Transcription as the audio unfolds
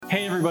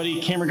Hey everybody,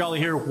 Cameron Gawley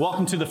here.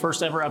 Welcome to the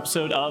first ever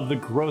episode of the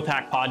Growth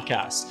Hack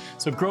Podcast.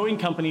 So growing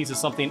companies is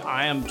something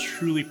I am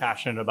truly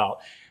passionate about.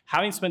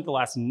 Having spent the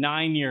last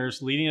 9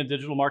 years leading a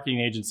digital marketing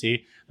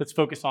agency that's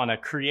focused on a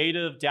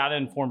creative,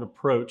 data-informed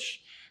approach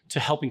to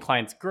helping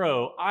clients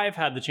grow, I've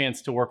had the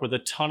chance to work with a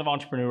ton of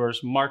entrepreneurs,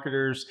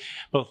 marketers,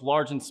 both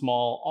large and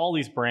small, all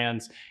these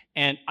brands.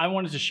 And I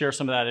wanted to share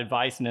some of that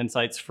advice and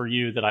insights for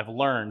you that I've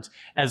learned,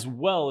 as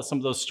well as some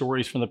of those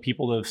stories from the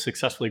people that have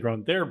successfully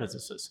grown their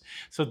businesses.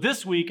 So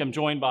this week, I'm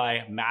joined by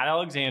Matt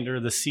Alexander,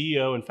 the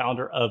CEO and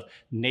founder of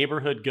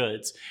Neighborhood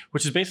Goods,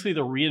 which is basically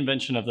the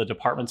reinvention of the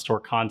department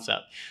store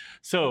concept.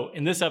 So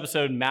in this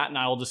episode, Matt and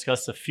I will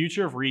discuss the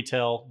future of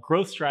retail,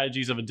 growth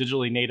strategies of a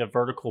digitally native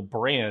vertical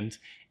brand,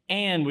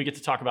 and we get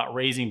to talk about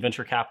raising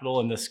venture capital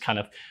in this kind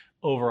of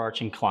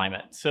overarching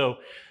climate. So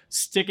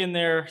stick in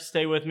there,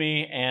 stay with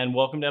me, and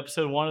welcome to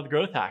episode 1 of the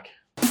Growth Hack.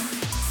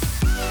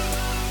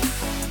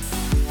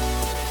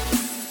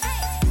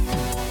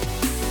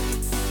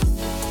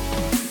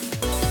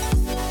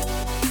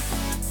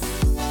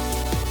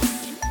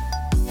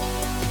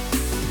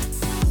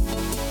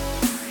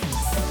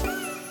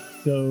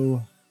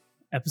 So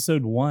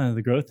episode 1 of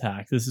the Growth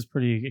Hack. This is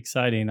pretty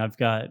exciting. I've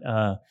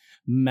got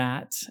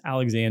Matt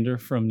Alexander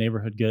from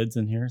Neighborhood Goods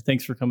in here.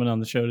 Thanks for coming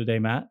on the show today,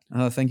 Matt.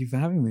 Thank you for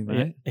having me,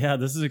 mate. Yeah,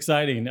 this is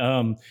exciting.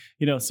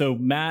 So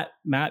Matt,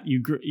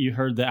 you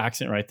heard the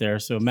accent right there.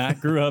 So Matt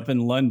grew up in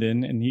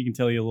London, and he can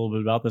tell you a little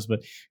bit about this,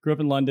 but grew up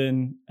in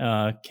London,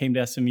 came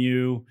to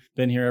SMU,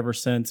 been here ever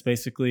since,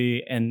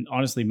 basically. And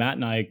honestly, Matt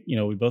and I,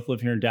 we both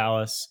live here in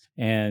Dallas,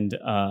 and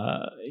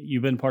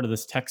you've been part of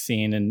this tech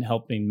scene and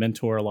helping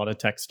mentor a lot of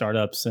tech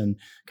startups and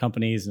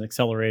companies and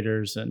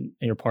accelerators, and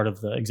you're part of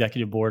the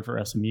executive board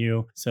for SMU.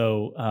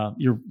 So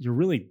you're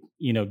really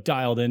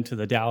dialed into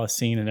the Dallas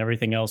scene and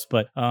everything else.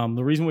 But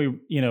the reason we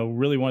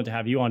really wanted to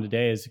have you on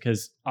today is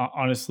because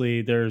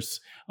honestly, there's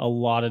a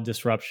lot of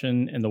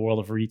disruption in the world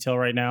of retail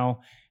right now,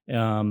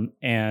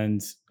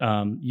 and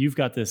you've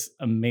got this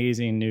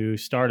amazing new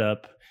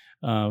startup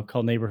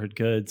called Neighborhood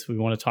Goods we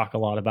want to talk a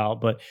lot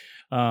about. But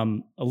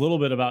a little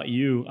bit about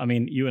you. I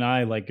mean, you and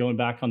I, like going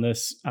back on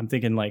this, I'm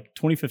thinking like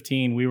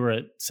 2015, we were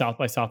at South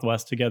by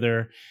Southwest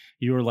together.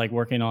 You were like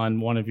working on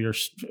one of your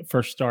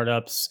first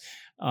startups.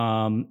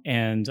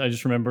 And I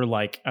just remember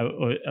like, I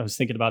was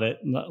thinking about it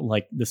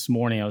like this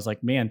morning. I was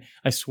like, man,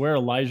 I swear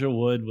Elijah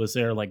Wood was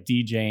there like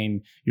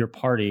DJing your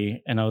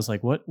party. And I was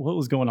like, what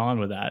was going on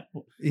with that?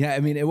 Yeah, I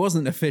mean, it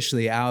wasn't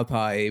officially our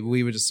party.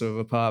 We were just sort of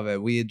a part of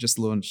it. We had just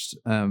launched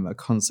a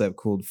concept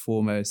called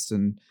Foremost,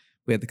 and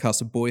we had the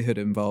cast of Boyhood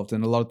involved.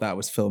 And a lot of that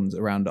was filmed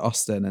around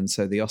Austin. And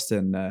so the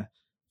Austin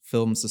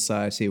Film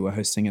Society were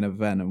hosting an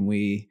event, and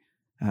we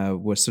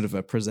were sort of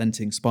a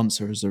presenting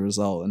sponsor as a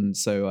result. And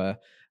so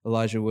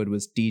Elijah Wood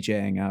was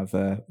DJing out of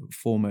a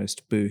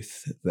Foremost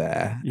booth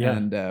there. Yeah.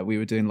 And we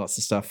were doing lots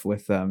of stuff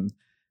with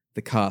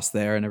the cast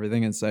there and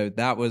everything. And so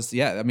that was,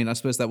 I mean, I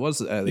suppose that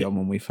was early on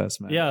when we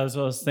first met. Yeah, that's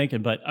what I was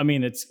thinking. But I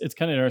mean, it's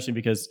kind of interesting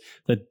because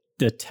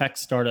the tech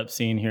startup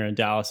scene here in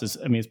Dallas is,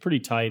 I mean, it's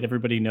pretty tight.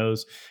 Everybody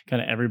knows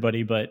kind of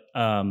everybody, but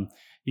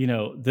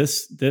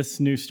this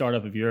new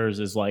startup of yours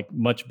is like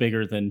much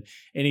bigger than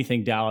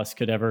anything Dallas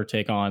could ever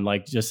take on,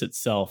 like just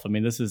itself. I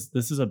mean, this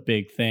is a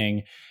big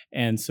thing.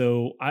 And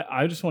so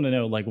I just want to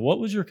know, like, what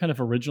was your kind of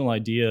original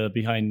idea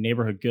behind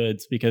Neighborhood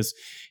Goods? Because,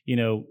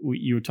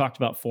 you talked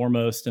about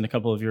Foremost and a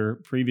couple of your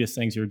previous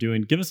things you were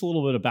doing. Give us a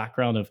little bit of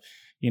background of,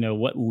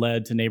 what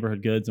led to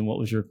Neighborhood Goods and what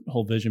was your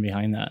whole vision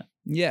behind that?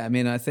 Yeah, I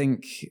mean, I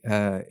think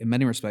in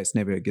many respects,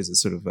 Neighborhood Goods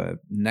is sort of a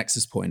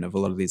nexus point of a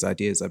lot of these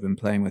ideas I've been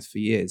playing with for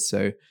years.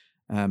 So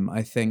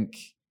I think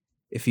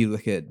if you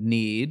look at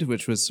Need,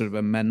 which was sort of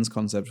a men's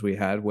concept we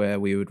had where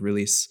we would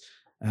release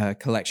a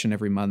collection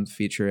every month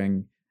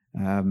featuring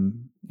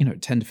 10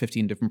 to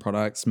 15 different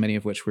products, many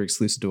of which were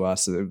exclusive to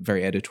us, so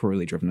very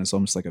editorially driven. It's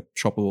almost like a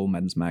shoppable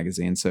men's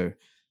magazine, so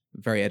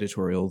very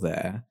editorial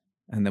there.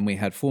 And then we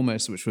had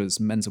Foremost, which was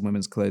men's and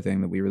women's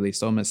clothing that we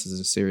released almost as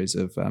a series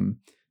of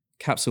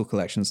capsule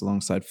collections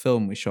alongside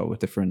film. We shot with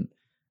different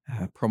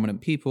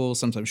prominent people,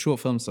 sometimes short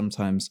films,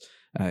 sometimes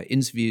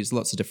interviews,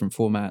 lots of different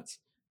formats.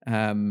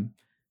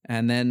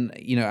 And then,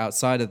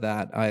 outside of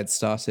that, I had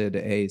started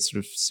a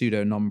sort of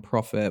pseudo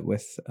nonprofit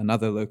with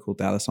another local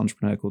Dallas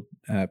entrepreneur called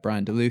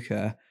Brian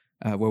DeLuca,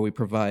 where we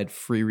provide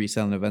free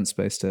retail and event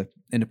space to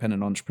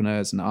independent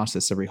entrepreneurs and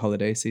artists every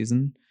holiday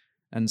season.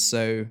 And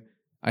so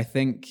I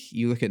think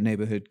you look at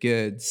Neighborhood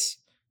Goods,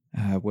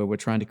 where we're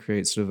trying to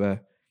create sort of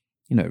a,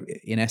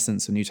 in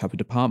essence, a new type of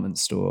department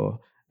store.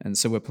 And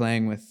so we're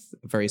playing with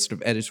a very sort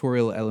of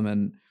editorial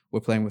element. We're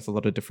playing with a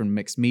lot of different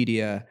mixed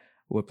media.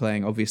 We're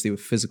playing obviously with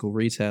physical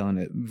retail, and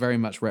it very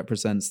much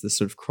represents this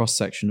sort of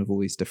cross-section of all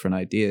these different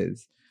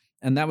ideas.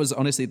 And that was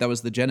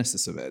the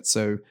genesis of it.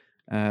 So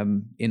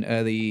in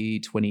early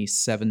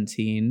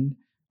 2017,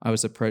 I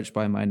was approached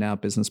by my now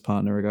business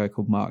partner, a guy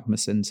called Mark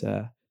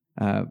Macinta.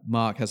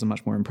 Mark has a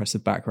much more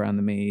impressive background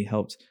than me. He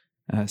helped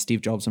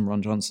Steve Jobs and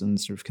Ron Johnson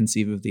sort of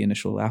conceive of the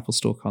initial Apple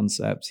Store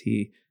concept.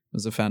 He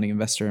was a founding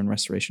investor in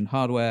Restoration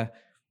Hardware,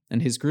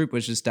 and his group,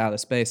 which is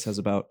Dallas-based, has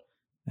about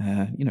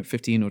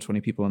 15 or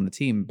 20 people on the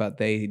team, but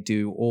they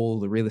do all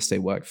the real estate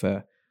work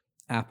for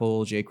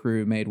Apple, J.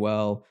 Crew,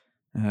 Madewell,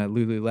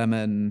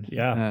 Lululemon,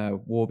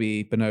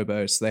 Warby,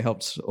 Bonobo. So they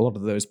helped a lot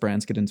of those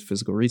brands get into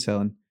physical retail.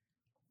 And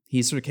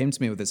he sort of came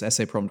to me with this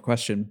essay prompt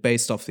question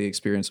based off the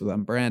experience with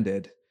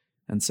Unbranded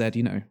and said,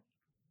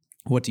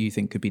 what do you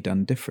think could be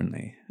done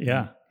differently? Yeah.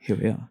 And here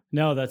we are.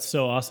 No, that's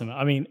so awesome.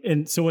 I mean,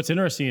 and so what's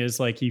interesting is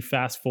like you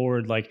fast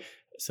forward,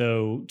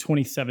 so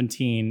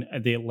 2017,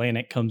 The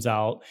Atlantic comes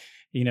out.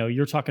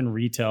 You're talking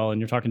retail and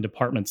you're talking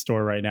department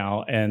store right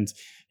now. And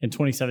in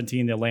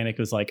 2017, The Atlantic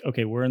was like,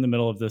 okay, we're in the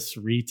middle of this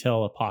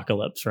retail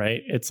apocalypse,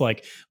 right? It's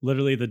like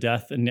literally the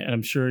death. And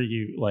I'm sure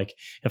you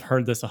have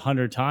heard this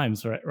 100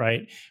 times,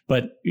 right?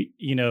 But,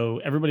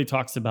 everybody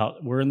talks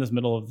about we're in this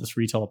middle of this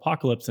retail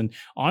apocalypse. And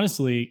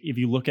honestly, if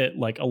you look at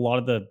a lot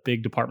of the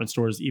big department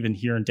stores, even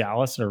here in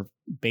Dallas or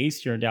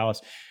based here in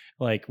Dallas,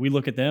 we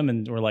look at them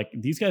and we're like,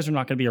 these guys are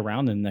not going to be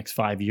around in the next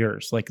 5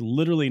 years,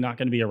 literally not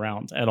going to be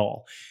around at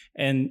all.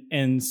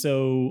 And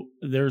so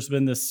there's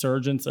been this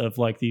surgence of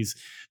these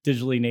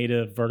digitally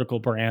native vertical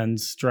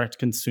brands, direct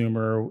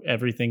consumer,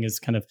 everything is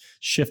kind of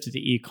shifted to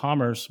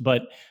e-commerce,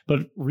 but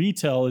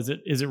retail, is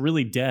it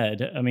really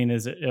dead? I mean,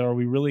 are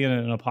we really in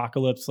an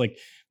apocalypse?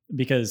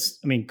 Because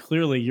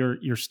clearly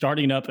you're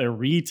starting up a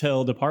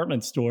retail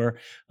department store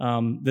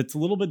that's a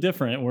little bit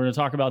different. We're going to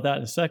talk about that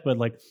in a sec, but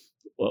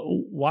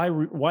why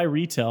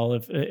retail?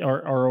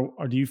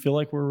 Or do you feel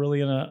like we're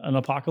really in an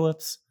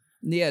apocalypse?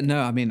 Yeah, no,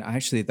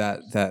 actually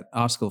that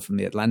article from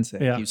The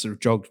Atlantic, you sort of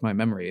jogged my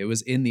memory. It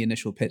was in the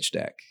initial pitch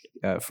deck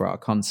for our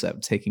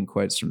concept, taking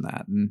quotes from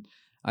that. And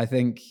I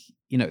think,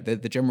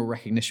 the general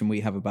recognition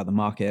we have about the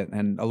market,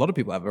 and a lot of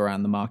people have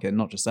around the market,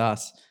 not just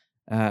us,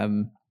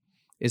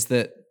 is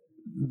that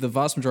the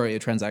vast majority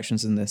of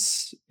transactions in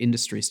this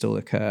industry still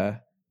occur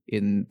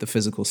in the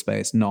physical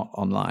space, not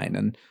online.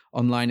 And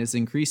online is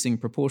increasing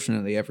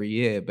proportionately every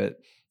year, but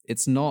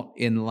it's not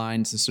in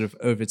line to sort of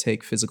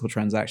overtake physical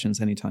transactions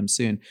anytime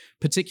soon,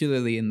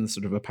 particularly in the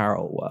sort of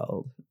apparel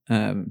world,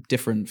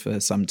 different for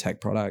some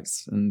tech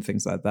products and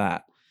things like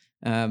that.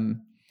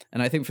 And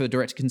I think for the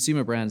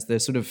direct-to-consumer brands, they're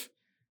sort of,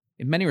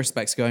 in many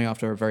respects, going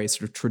after a very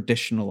sort of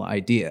traditional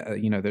idea.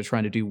 They're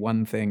trying to do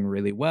one thing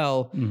really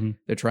well. Mm-hmm.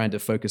 They're trying to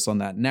focus on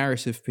that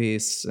narrative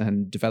piece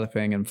and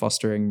developing and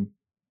fostering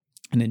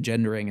and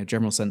engendering a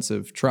general sense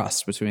of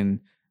trust between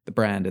the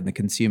brand and the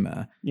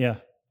consumer. Yeah.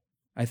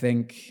 I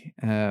think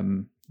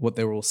what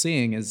they're all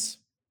seeing is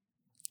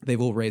they've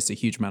all raised a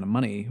huge amount of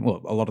money.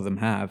 Well, a lot of them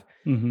have.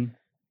 Mm-hmm.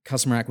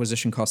 Customer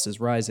acquisition cost is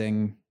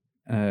rising.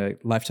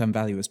 Lifetime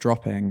value is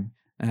dropping.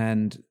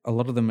 And a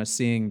lot of them are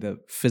seeing that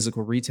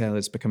physical retail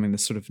is becoming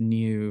this sort of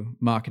new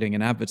marketing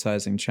and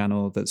advertising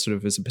channel that sort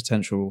of is a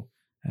potential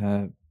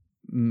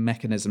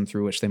mechanism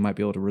through which they might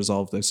be able to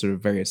resolve those sort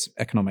of various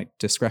economic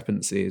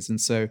discrepancies.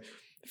 And so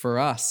for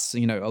us, a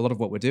lot of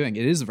what we're doing,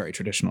 it is a very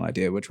traditional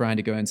idea. We're trying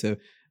to go into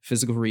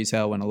physical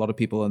retail when a lot of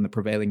people in the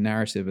prevailing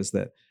narrative is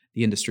that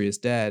the industry is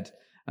dead.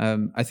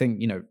 I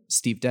think,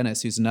 Steve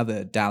Dennis, who's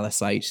another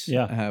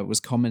Dallasite, was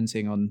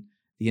commenting on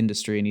the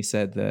industry, and he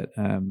said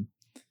that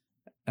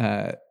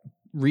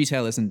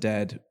retail isn't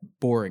dead,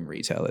 boring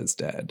retail is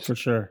dead. For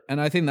sure.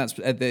 And I think that's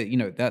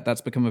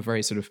that's become a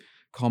very sort of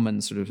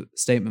common sort of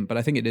statement, but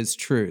I think it is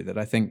true that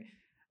I think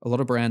a lot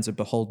of brands are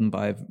beholden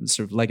by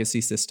sort of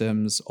legacy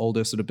systems,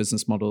 older sort of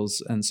business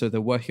models, and so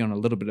they're working on a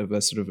little bit of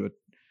a sort of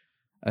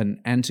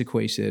an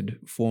antiquated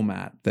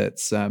format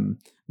that's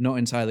not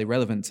entirely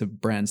relevant to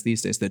brands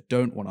these days that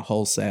don't want to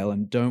wholesale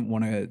and don't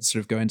want to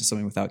sort of go into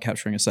something without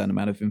capturing a certain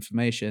amount of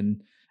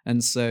information.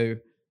 And so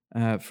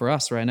for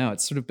us right now,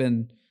 it's sort of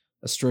been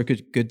a stroke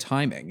of good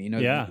timing.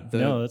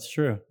 No, that's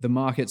true. The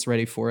market's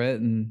ready for it,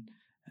 and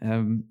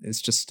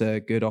it's just a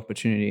good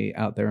opportunity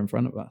out there in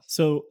front of us.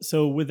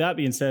 So with that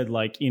being said,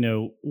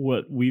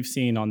 what we've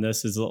seen on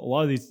this is a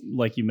lot of these,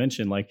 like you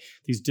mentioned,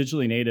 these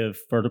digitally native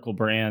vertical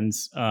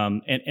brands.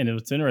 And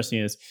what's interesting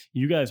is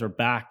you guys are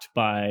backed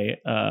by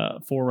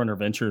Forerunner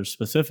Ventures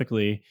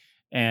specifically,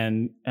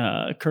 and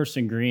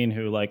Kirsten Green,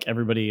 who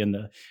everybody in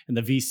the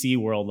VC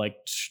world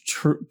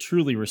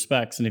truly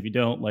respects. And if you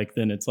don't,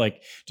 then it's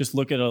just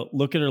look at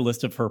her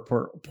list of her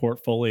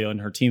portfolio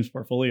and her team's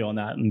portfolio on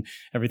that, and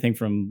everything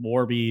from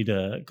Warby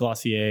to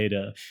Glossier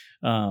to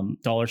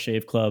Dollar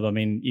Shave Club. I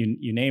mean,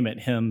 you name it.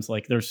 Hims.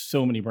 There's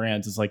so many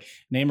brands. It's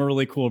name a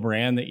really cool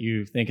brand that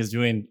you think is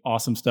doing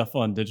awesome stuff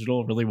on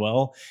digital really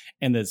well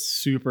and that's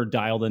super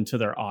dialed into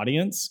their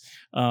audience.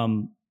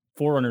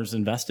 Forerunner's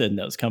invested in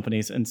those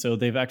companies, and so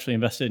they've actually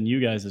invested in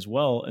you guys as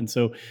well. And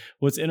so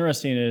what's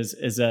interesting is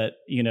that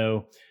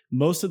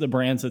most of the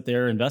brands that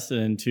they're invested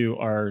into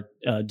are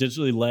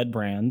digitally led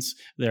brands.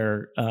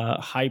 They're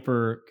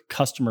hyper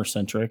customer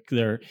centric.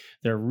 They're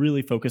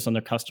really focused on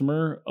their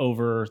customer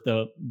over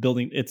the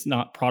building. It's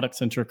not product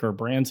centric or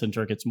brand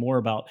centric. It's more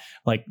about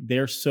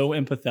they're so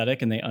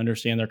empathetic and they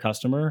understand their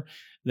customer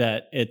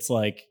that it's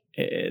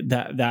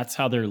that's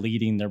how they're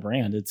leading their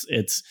brand.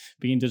 It's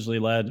being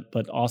digitally led,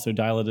 but also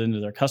dial it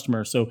into their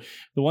customer. So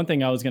the one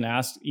thing I was going to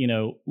ask,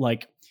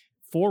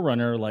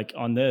 forerunner, like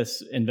on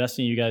this,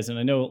 investing in you guys, and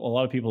I know a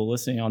lot of people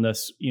listening on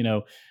this,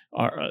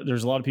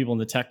 there's a lot of people in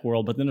the tech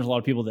world, but then there's a lot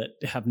of people that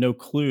have no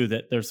clue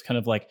that there's kind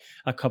of like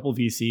a couple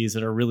VCs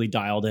that are really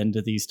dialed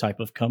into these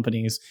type of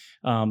companies.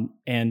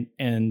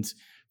 And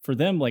for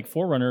them, like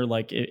Forerunner,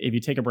 like if you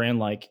take a brand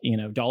like,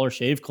 Dollar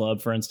Shave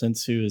Club, for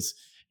instance, who is,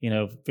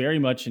 very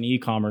much an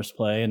e-commerce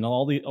play, and a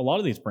lot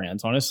of these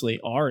brands honestly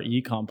are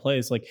e-com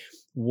plays. Like,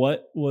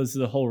 what was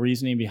the whole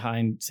reasoning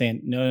behind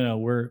saying, no,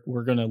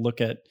 we're going to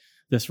look at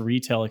this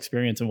retail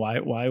experience, and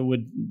why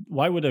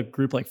would a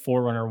group like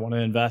Forerunner want to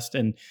invest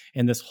in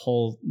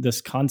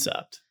this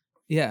concept?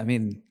 Yeah, I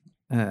mean,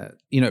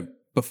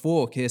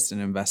 before Kirsten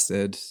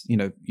invested,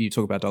 you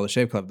talk about Dollar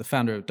Shave Club. The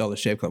founder of Dollar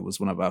Shave Club was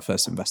one of our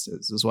first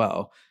investors as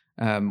well.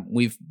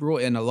 We've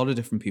brought in a lot of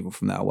different people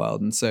from that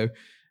world, and so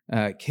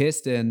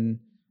Kirsten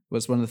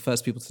was one of the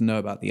first people to know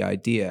about the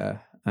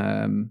idea.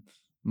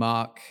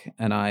 Mark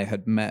and I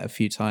had met a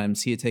few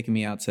times. He had taken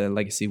me out to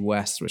Legacy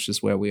West, which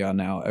is where we are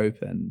now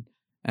open.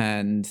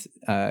 And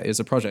it was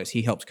a project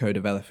he helped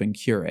co-develop and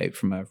curate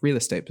from a real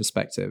estate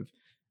perspective.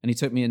 And he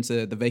took me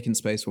into the vacant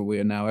space where we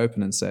are now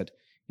open and said,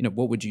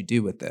 what would you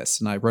do with this?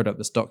 And I wrote up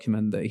this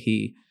document that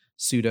he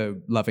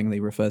pseudo-lovingly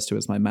refers to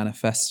as my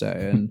manifesto.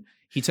 And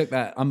he took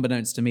that,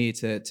 unbeknownst to me,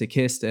 to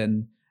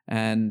Kirsten.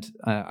 And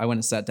I went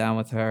and sat down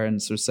with her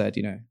and sort of said,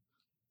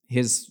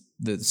 here's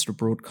the sort of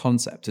broad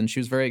concept. And she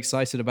was very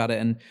excited about it.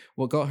 And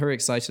what got her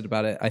excited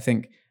about it, I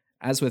think,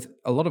 as with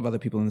a lot of other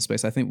people in the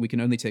space, I think we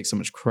can only take so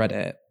much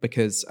credit,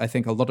 because I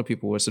think a lot of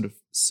people were sort of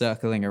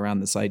circling around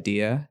this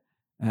idea.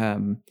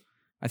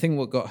 I think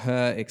what got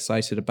her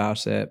excited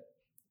about it,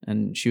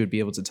 and she would be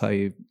able to tell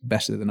you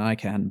better than I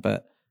can,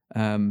 but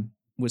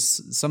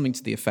was something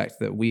to the effect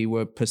that we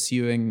were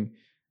pursuing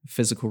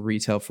physical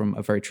retail from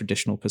a very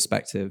traditional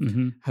perspective.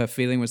 Mm-hmm. Her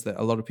feeling was that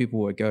a lot of people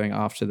were going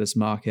after this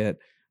market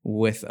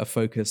with a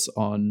focus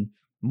on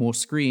more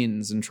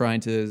screens and trying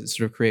to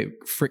sort of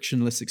create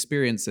frictionless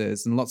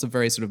experiences and lots of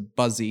very sort of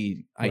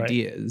buzzy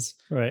ideas.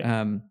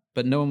 Right.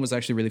 But no one was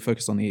actually really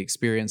focused on the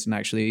experience and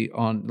actually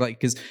on, like,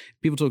 because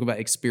people talk about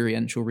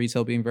experiential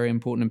retail being very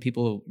important, and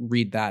people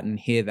read that and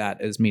hear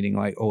that as meaning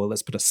like, oh, well,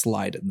 let's put a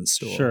slide in the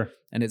store. Sure.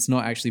 And it's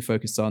not actually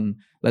focused on,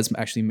 let's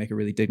actually make a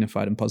really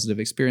dignified and positive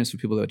experience for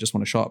people that just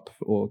want to shop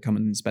or come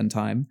and spend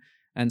time.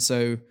 And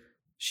so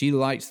she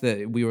liked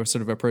that we were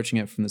sort of approaching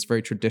it from this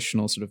very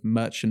traditional sort of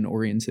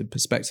merchant-oriented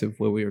perspective,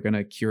 where we were going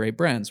to curate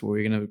brands, where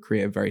we were going to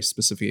create a very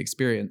specific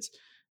experience.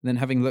 And then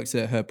having looked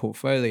at her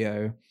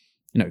portfolio,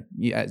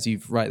 as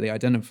you've rightly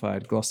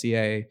identified,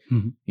 Glossier,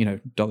 mm-hmm.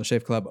 Dollar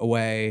Shave Club,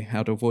 Away,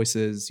 Outdoor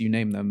Voices, you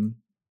name them,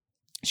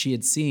 she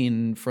had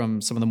seen from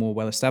some of the more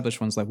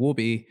well-established ones like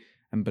Warby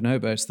and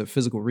Bonobos that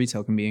physical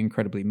retail can be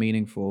incredibly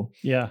meaningful.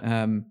 Yeah.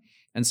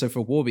 And so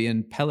for Warby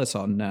and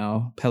Peloton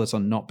now,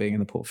 Peloton not being in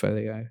the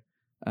portfolio,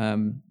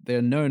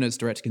 they're known as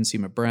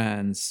direct-to-consumer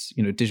brands,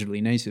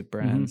 digitally native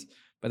brands, mm-hmm.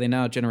 but they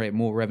now generate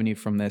more revenue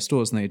from their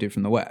stores than they do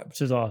from the web.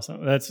 Which is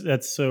awesome.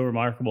 That's so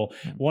remarkable.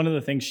 Yeah. One of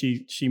the things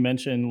she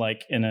mentioned,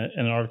 like in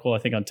an article, I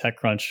think on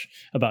TechCrunch,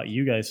 about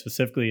you guys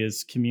specifically,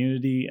 is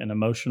community and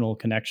emotional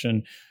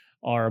connection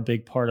are a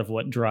big part of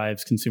what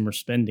drives consumer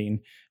spending.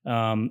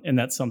 And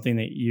that's something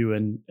that you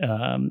and,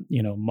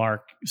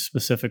 Mark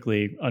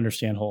specifically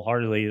understand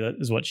wholeheartedly. That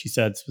is what she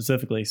said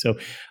specifically. So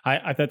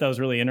I thought that was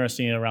really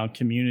interesting around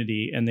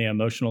community and the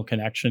emotional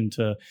connection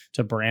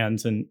to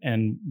brands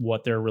and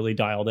what they're really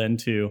dialed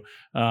into.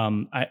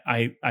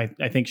 I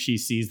think she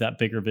sees that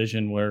bigger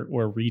vision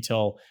where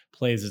retail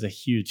plays as a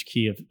huge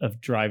key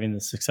of driving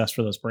the success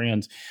for those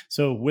brands.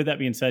 So with that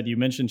being said, you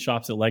mentioned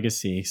shops at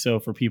Legacy. So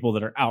for people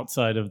that are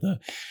outside of the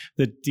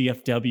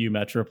DFW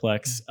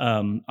Metroplex,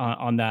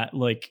 on that,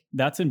 like,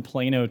 that's in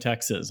Plano,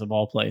 Texas, of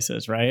all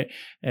places, right?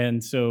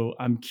 And so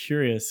I'm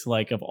curious,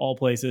 like, of all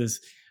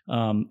places,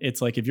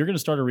 it's like, if you're going to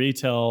start a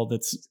retail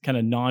that's kind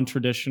of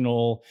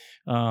non-traditional,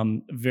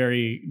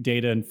 very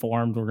data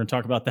informed, we're going to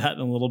talk about that in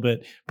a little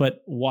bit,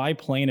 but why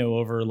Plano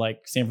over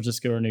like San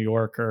Francisco or New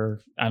York,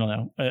 or I don't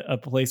know, a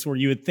place where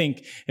you would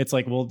think it's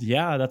like, well,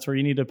 yeah, that's where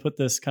you need to put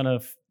this kind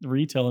of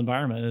retail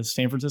environment, is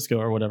San Francisco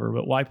or whatever,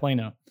 but why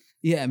Plano?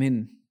 Yeah, I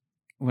mean,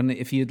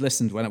 if you'd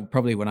listened when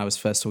I was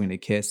first talking to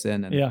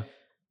Kirsten, and yeah,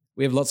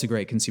 we have lots of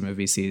great consumer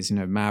VCs,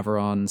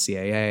 Maveron,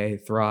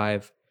 CAA,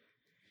 Thrive,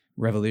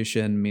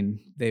 Revolution. I mean,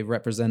 they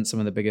represent some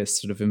of the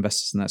biggest sort of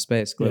investors in that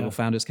space. Global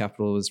Founders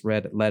Capital has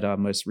led our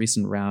most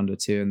recent round or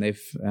two, and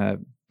they've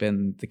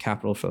been the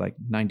capital for like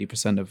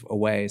 90% of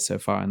Away so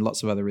far, and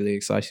lots of other really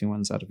exciting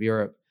ones out of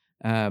Europe.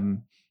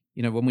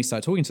 When we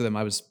started talking to them,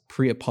 I was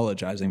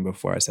pre-apologizing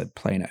before I said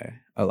Plano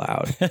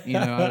aloud.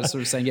 I was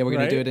sort of saying, yeah, we're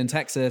going to do it in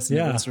Texas. And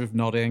everyone's sort of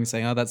nodding,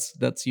 saying, oh,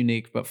 that's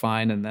unique, but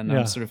fine. And then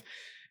I'm sort of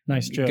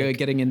nice joke.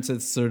 Getting into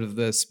sort of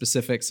the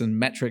specifics and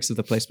metrics of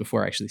the place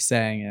before actually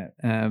saying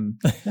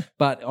it.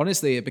 But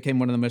honestly, it became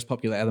one of the most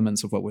popular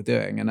elements of what we're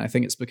doing. And I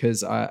think it's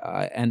because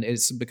and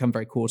it's become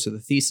very core to the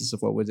thesis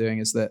of what we're doing,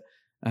 is that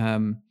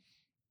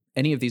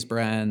any of these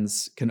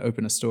brands can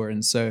open a store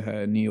in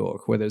Soho, New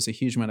York, where there's a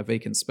huge amount of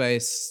vacant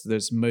space.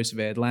 There's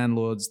motivated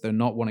landlords. They're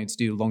not wanting to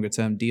do longer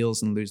term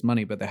deals and lose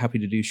money, but they're happy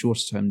to do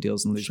shorter term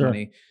deals and lose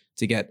money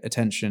to get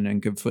attention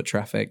and good foot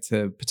traffic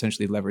to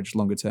potentially leverage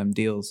longer term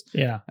deals.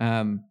 Yeah.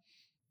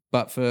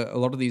 But for a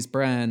lot of these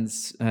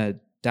brands,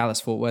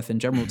 Dallas, Fort Worth in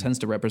general tends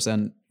to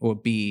represent or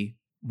be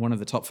one of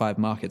the top 5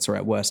 markets, or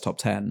at worst top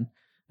 10.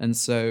 And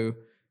so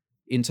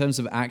in terms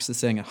of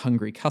accessing a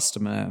hungry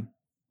customer,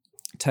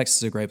 Texas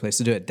is a great place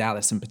to do it.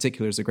 Dallas in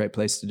particular is a great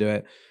place to do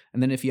it.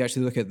 And then if you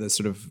actually look at the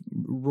sort of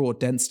raw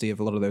density of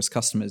a lot of those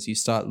customers, you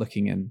start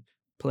looking in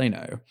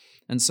Plano.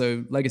 And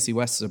so Legacy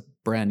West is a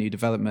brand new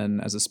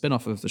development as a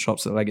spin-off of the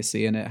Shops at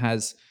Legacy. And it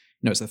has,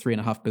 it's a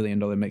 $3.5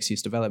 billion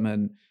mixed-use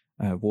development.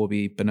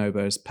 Warby,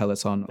 Bonobos,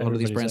 Peloton, a lot of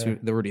these brands,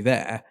 they're already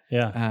there.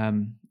 Yeah.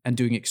 And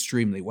doing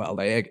extremely well.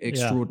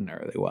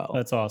 Extraordinarily well.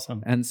 That's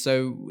awesome. And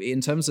so in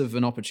terms of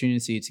an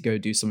opportunity to go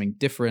do something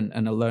different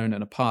and alone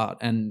and apart,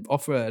 and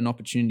offer an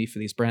opportunity for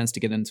these brands to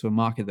get into a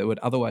market that would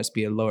otherwise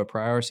be a lower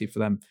priority for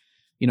them,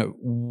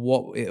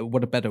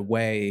 what a better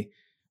way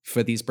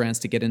for these brands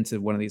to get into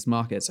one of these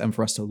markets and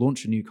for us to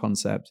launch a new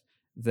concept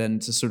than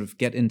to sort of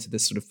get into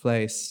this sort of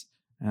place,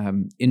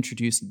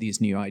 introduce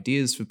these new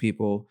ideas for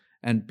people,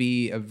 and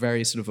be a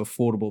very sort of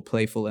affordable,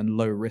 playful, and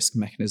low risk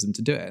mechanism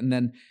to do it. And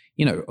then,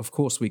 of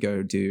course, we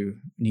go do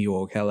New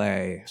York,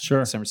 LA,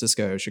 San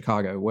Francisco,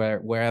 Chicago,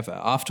 wherever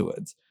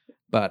afterwards.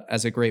 But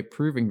as a great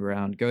proving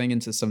ground, going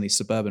into some of these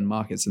suburban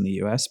markets in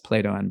the US,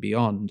 Plano and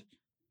beyond,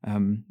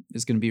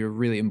 is going to be a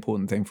really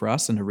important thing for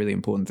us and a really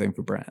important thing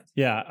for brands.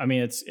 Yeah, I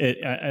mean,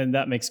 and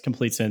that makes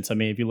complete sense. I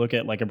mean, if you look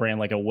at like a brand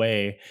like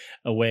Away,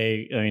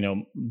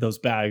 those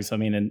bags. I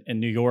mean, in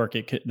New York,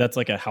 that's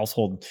like a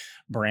household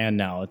brand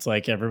now. It's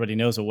like everybody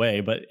knows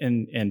Away, but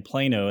in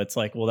Plano, it's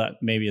like, well, that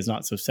maybe is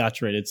not so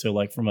saturated. So,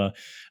 like from a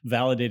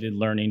validated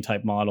learning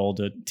type model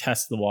to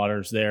test the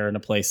waters there in a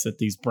place that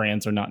these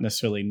brands are not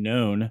necessarily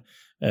known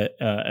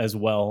as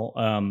well.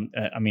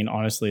 I mean,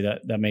 honestly,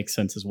 that makes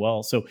sense as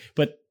well. So,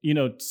 but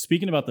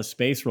speaking about the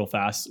space real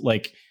fast,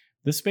 like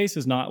this space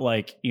is not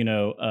like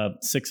a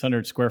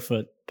 600 square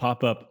foot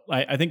pop up.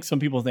 I think some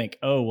people think,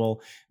 oh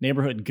well,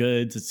 Neighborhood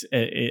Goods,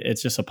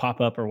 it's just a pop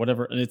up or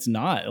whatever, and it's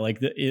not. Like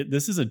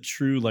this is a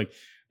true like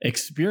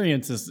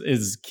experience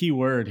is key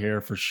word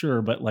here for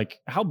sure. But like,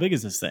 how big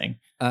is this thing?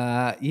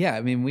 I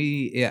mean,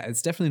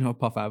 it's definitely not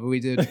pop up, but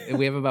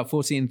we have about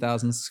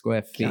 14,000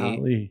 square feet.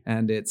 Golly.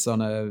 And it's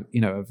on a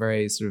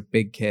very sort of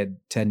big kid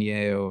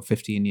 10-year or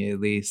 15-year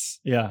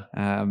lease. Yeah.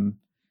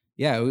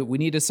 We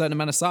need a certain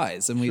amount of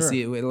size, and we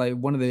see like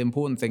one of the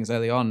important things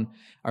early on.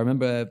 I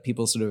remember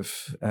people sort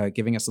of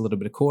giving us a little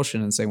bit of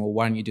caution and saying, well,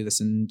 why don't you do this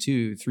in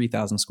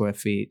 2,000-3,000 square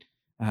feet?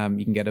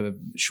 You can get a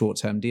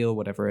short-term deal,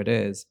 whatever it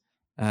is.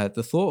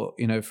 The thought,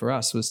 for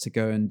us was to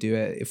go and do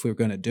it. If we were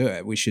going to do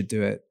it, we should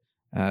do it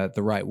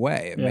the right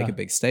way and make a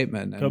big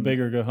statement. Go big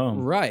or go home.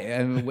 Right.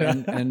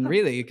 And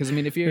really, because I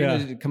mean, if you're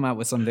going to come out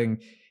with something,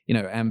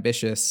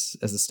 ambitious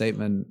as a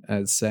statement,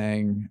 as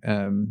saying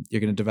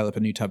you're going to develop a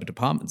new type of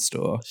department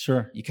store,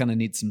 sure, you kind of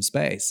need some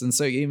space. And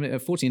so even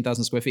at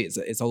 14,000 square feet,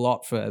 it's a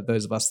lot for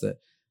those of us that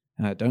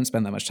don't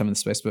spend that much time in the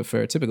space, but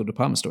for a typical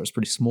department store, it's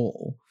pretty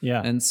small.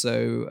 Yeah. And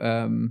so,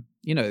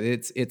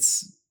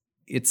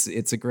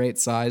 it's a great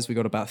size. We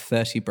got about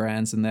 30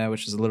 brands in there,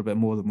 which is a little bit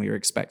more than we were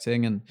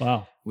expecting. And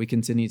wow, we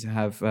continue to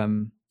have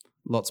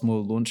lots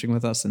more launching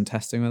with us and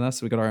testing with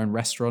us. We got our own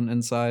restaurant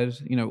inside,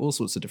 all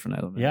sorts of different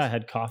elements. Yeah, I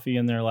had coffee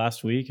in there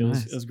last week. It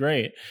was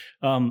great.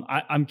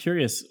 I'm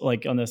curious,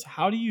 like on this,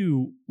 how do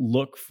you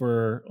look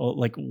for,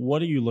 like,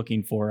 what are you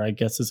looking for? I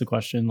guess is a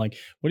question. Like,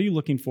 what are you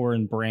looking for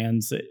in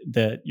brands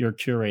that you're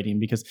curating?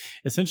 Because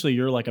essentially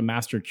you're like a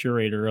master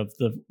curator of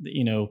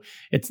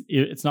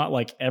it's not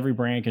like every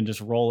brand can just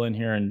roll in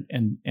here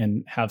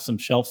and have some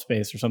shelf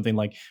space or something.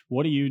 Like,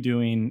 what are you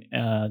doing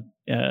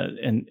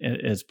and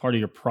as part of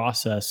your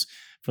process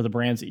for the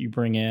brands that you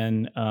bring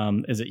in?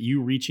 Is it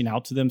you reaching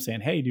out to them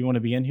saying, hey, do you want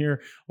to be in here?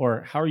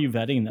 Or how are you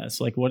vetting this?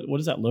 Like, what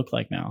does that look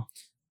like now?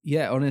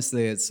 Yeah,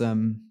 honestly, it's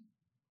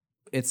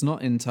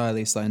not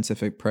entirely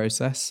scientific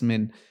process. I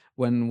mean,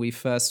 when we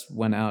first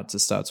went out to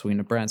start talking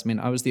to brands, I mean,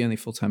 I was the only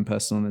full-time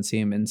person on the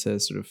team into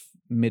sort of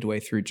midway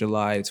through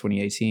July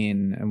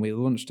 2018, and we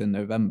launched in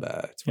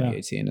November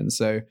 2018. Yeah. And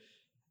so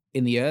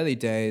in the early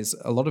days,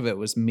 a lot of it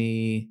was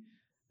me.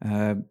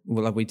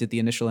 We did the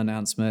initial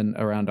announcement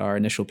around our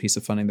initial piece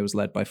of funding that was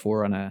led by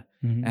Forerunner,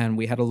 and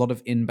we had a lot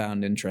of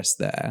inbound interest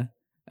there.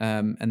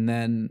 And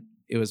then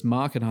it was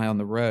Mark and I on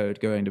the road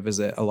going to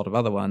visit a lot of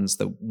other ones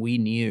that we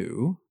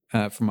knew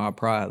from our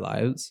prior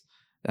lives.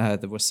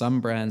 There were some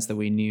brands that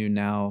we knew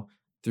now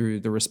through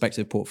the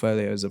respective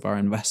portfolios of our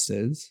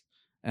investors,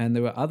 and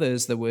there were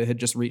others that had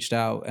just reached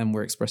out and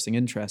were expressing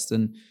interest.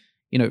 And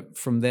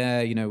from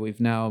there, we've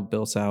now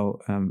built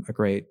out a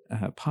great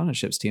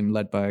partnerships team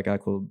led by a guy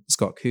called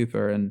Scott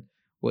Cooper. And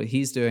what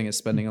he's doing is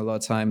spending a lot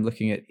of time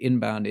looking at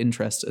inbound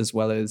interest as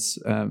well as,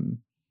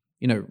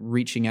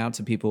 reaching out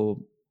to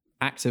people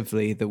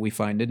actively that we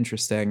find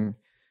interesting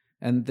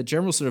And the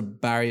general sort of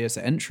barrier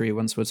to entry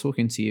once we're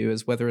talking to you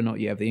is whether or not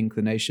you have the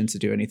inclination to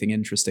do anything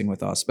interesting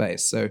with our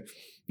space. So,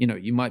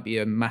 you might be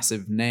a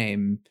massive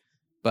name,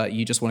 but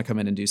you just want to come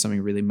in and do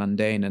something really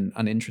mundane and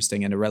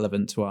uninteresting and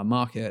irrelevant to our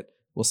market.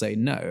 We'll say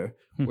no.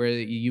 Where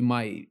you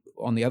might,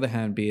 on the other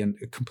hand, be a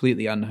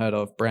completely unheard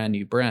of brand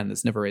new brand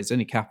that's never raised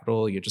any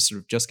capital. You're just sort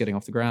of just getting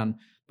off the ground,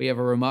 but you have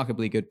a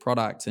remarkably good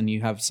product and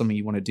you have something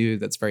you want to do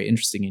that's very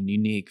interesting and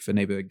unique for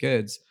Neighborhood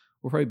Goods.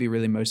 We'll probably be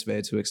really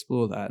motivated to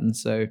explore that. And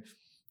so,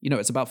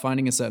 it's about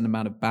finding a certain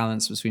amount of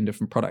balance between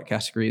different product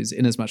categories,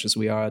 in as much as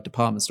we are a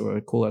department store,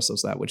 call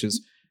ourselves that, which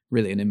is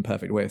really an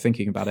imperfect way of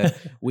thinking about it.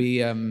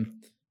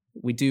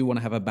 We do want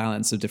to have a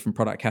balance of different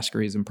product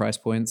categories and price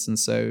points. And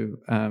so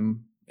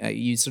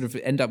you sort of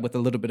end up with a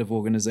little bit of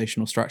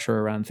organizational structure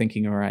around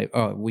thinking, all right,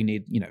 we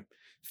need,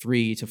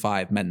 3 to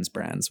 5 men's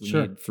brands. We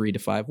need 3 to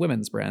 5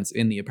 women's brands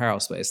in the apparel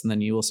space. And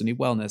then you also need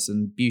wellness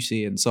and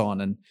beauty and so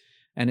on.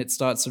 And it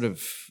starts sort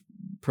of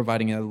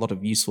providing a lot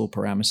of useful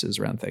parameters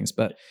around things.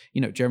 But,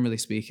 generally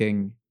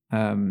speaking,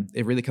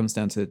 it really comes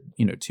down to,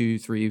 2,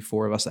 3,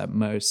 4 of us at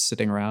most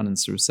sitting around and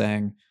sort of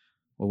saying,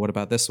 well, what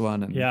about this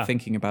one? And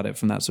thinking about it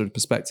from that sort of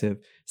perspective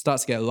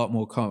starts to get a lot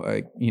more,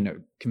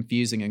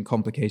 confusing and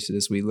complicated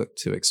as we look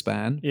to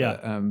expand. Yeah.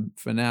 But,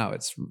 for now,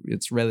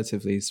 it's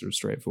relatively sort of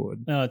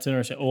straightforward. No, it's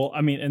interesting. Well,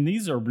 I mean, and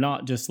these are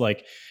not just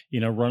like,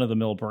 run of the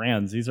mill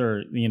brands. These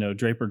are,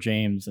 Draper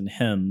James and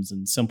Hims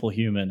and Simple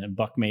Human and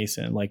Buck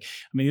Mason. Like,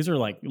 I mean, these are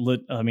like,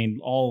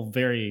 all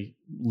very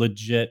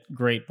legit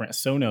great brands.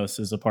 Sonos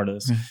is a part of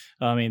this.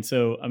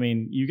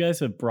 You guys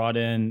have brought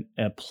in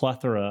a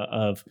plethora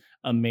of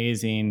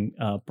amazing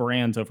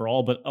brands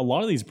overall, but a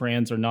lot of these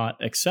brands are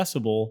not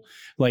accessible.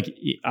 Like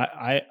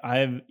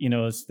I've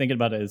was thinking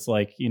about it, it's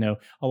like,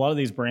 a lot of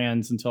these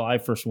brands, until I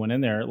first went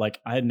in there, like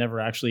I had never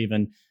actually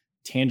even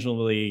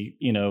tangibly,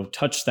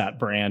 touched that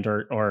brand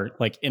or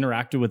like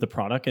interacted with the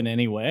product in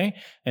any way.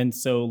 And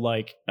so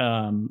like,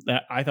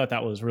 I thought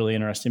that was really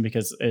interesting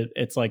because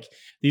it's like,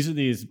 these are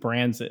these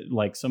brands that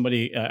like some of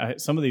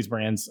these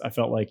brands I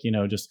felt like,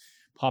 just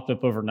popped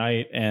up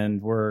overnight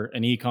and were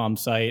an e-com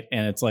site.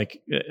 And it's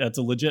like, it's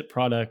a legit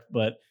product,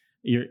 but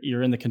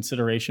you're in the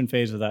consideration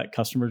phase of that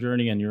customer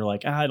journey. And you're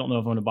like, I don't know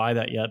if I'm going to buy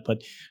that yet.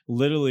 But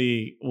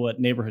literally what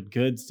Neighborhood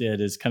Goods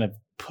did is kind of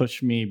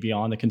push me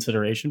beyond the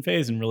consideration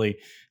phase and really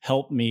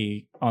help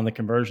me on the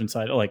conversion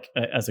side, like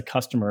as a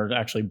customer to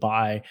actually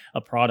buy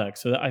a product.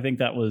 So I think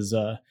that was,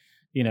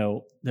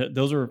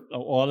 those are, a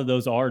lot of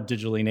those are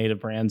digitally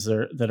native brands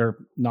that are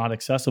not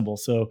accessible.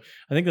 So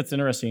I think that's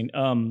interesting.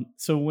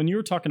 So when you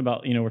were talking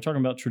about, we're talking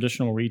about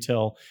traditional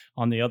retail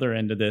on the other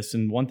end of this.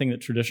 And one thing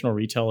that traditional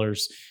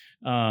retailers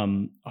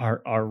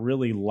are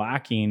really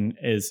lacking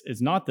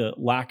is not the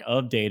lack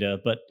of data,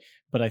 but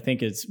I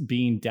think it's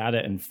being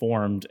data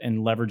informed and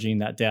leveraging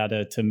that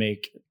data to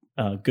make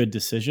good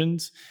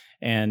decisions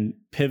and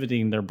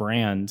pivoting their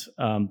brand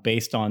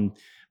based on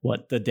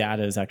what the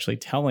data is actually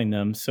telling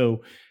them.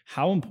 So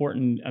how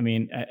important,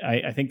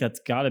 I think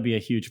that's got to be a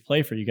huge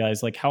play for you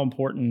guys. Like how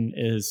important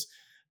is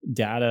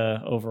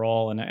data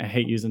overall? And I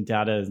hate using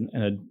data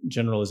in a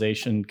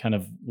generalization kind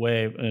of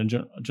way, in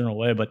a general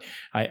way, but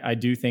I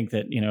do think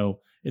that,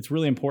 it's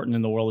really important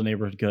in the world of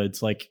Neighborhood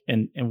Goods. Like,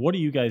 and what are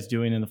you guys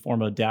doing in the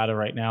form of data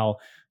right now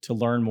to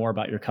learn more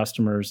about your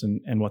customers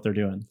and what they're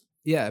doing?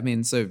 Yeah,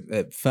 so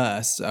at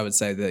first, I would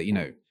say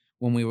that,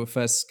 when we were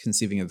first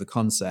conceiving of the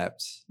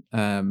concept,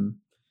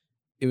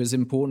 it was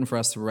important for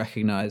us to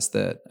recognize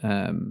that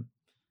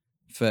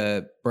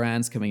for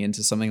brands coming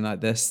into something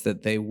like this,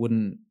 that they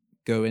wouldn't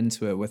go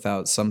into it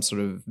without some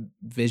sort of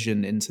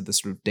vision into the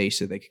sort of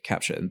data they could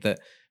capture, and that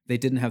they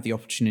didn't have the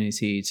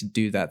opportunity to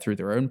do that through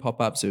their own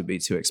pop-ups. It would be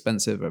too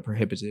expensive or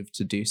prohibitive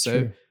to do so.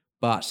 True.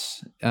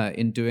 But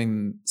in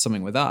doing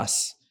something with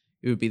us,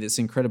 it would be this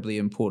incredibly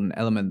important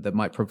element that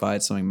might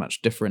provide something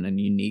much different and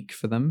unique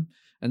for them.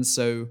 And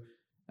so,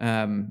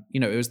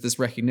 it was this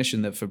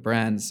recognition that for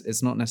brands,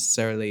 it's not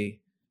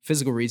necessarily,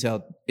 physical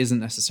retail isn't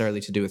necessarily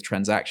to do with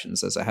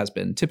transactions as it has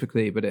been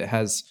typically, but it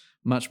has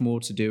much more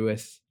to do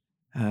with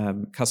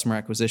customer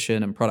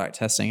acquisition and product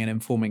testing and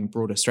informing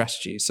broader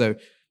strategy. So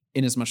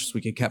in as much as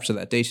we could capture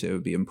that data, it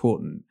would be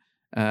important.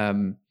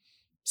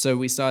 So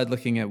we started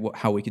looking at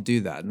how we could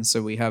do that. And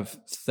so we have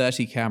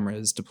 30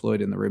 cameras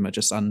deployed in the room, or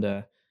just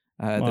under,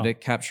 that are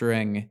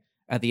capturing,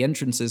 at the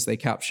entrances, they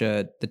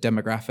capture the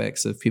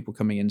demographics of people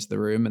coming into the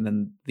room. And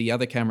then the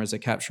other cameras are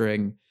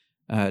capturing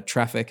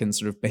traffic and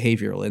sort of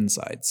behavioral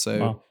insights.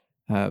 So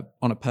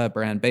on a per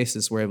brand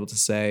basis, we're able to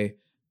say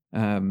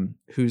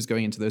who's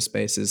going into those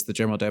spaces, the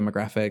general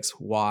demographics,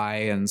 why,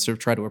 and sort of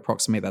try to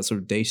approximate that sort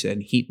of data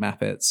and heat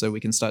map it. So we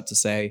can start to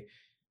say,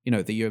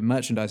 that your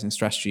merchandising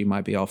strategy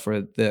might be off,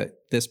 or that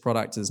this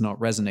product is not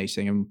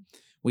resonating. And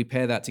we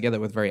pair that together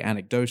with very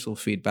anecdotal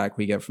feedback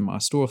we get from our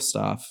store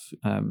staff.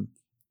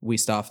 We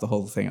staff the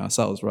whole thing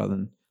ourselves rather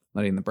than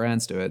letting the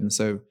brands do it. And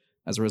so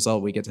as a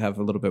result, we get to have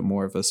a little bit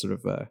more of a sort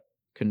of a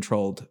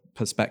controlled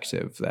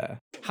perspective there.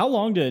 How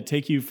long did it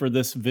take you for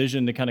this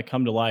vision to kind of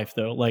come to life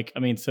though? Like,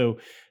 so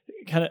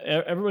kind of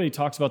everybody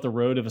talks about the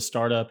road of a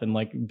startup and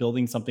like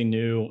building something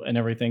new and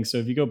everything. So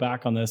if you go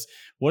back on this,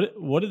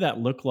 what did that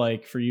look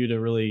like for you to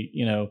really,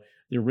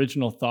 the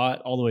original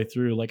thought all the way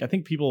through? Like, I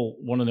think people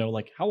want to know,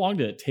 like, how long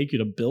did it take you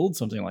to build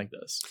something like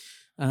this?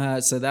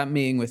 So that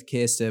meeting with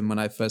Kirsten, when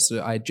I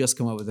had just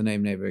come up with the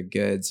name Neighborhood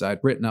Goods, I'd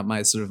written up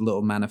my sort of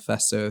little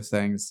manifesto of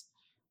things.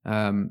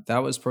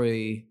 That was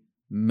probably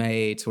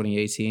May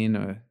 2018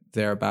 or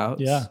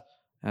thereabouts. Yeah.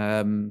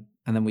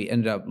 And then we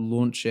ended up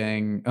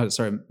launching,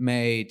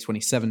 May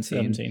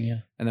 2017. Yeah.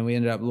 And then we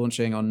ended up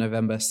launching on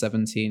November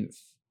 17th,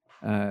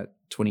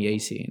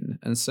 2018.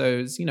 And so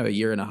it's, a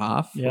year and a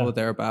half or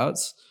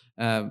thereabouts.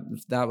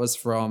 That was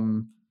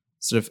from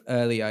sort of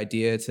early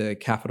idea to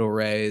capital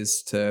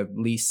raise to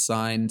lease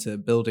sign to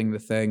building the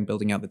thing,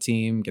 building out the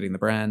team, getting the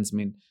brands. I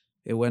mean,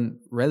 it went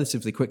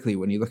relatively quickly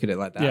when you look at it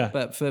like that. Yeah.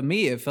 But for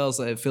me, it feels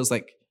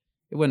like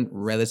it went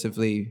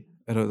relatively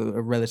at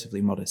a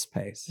relatively modest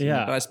pace.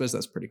 Yeah. But I suppose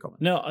that's pretty common.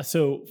 No,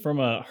 so from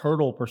a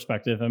hurdle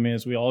perspective, I mean,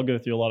 as we all go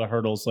through a lot of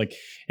hurdles, like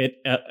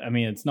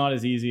it's not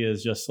as easy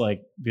as just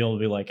like be able to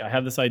be like, I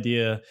have this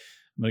idea, I'm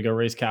going to go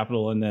raise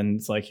capital. And then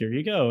it's like, here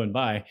you go and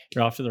bye,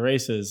 you're off to the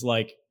races.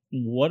 Like,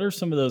 what are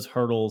some of those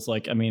hurdles?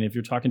 Like, I mean, if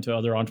you're talking to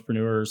other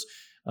entrepreneurs,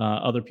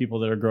 other people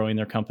that are growing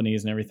their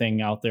companies and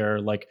everything out there,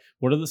 like,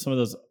 what are some of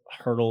those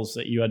hurdles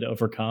that you had to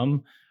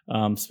overcome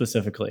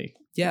specifically?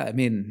 Yeah, I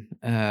mean,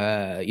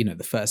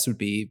 the first would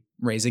be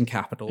raising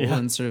capital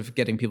and sort of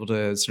getting people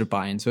to sort of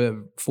buy into it.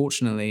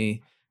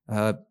 Fortunately,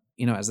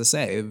 as I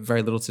say,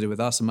 very little to do with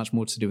us and much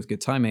more to do with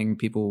good timing.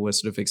 People were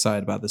sort of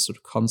excited about this sort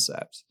of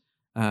concept.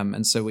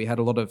 And so we had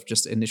a lot of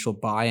just initial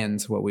buy-in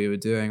to what we were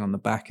doing on the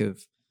back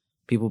of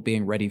people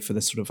being ready for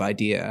this sort of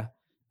idea.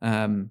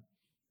 And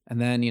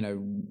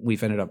then,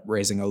 we've ended up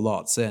raising a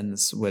lot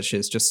since, which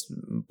is just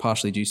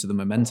partially due to the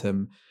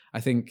momentum. I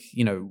think,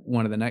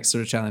 one of the next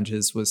sort of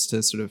challenges was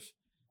to sort of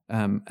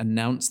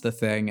announce the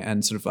thing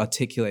and sort of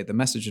articulate the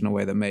message in a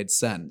way that made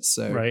sense.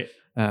 So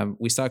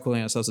we started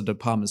calling ourselves a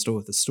department store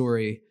with a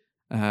story,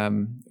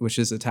 which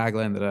is a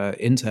tagline that our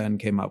intern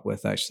came up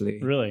with, actually.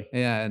 Really?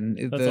 Yeah.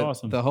 And that's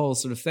awesome. The whole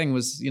sort of thing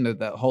was,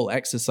 that whole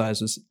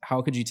exercise was,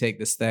 how could you take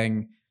this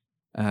thing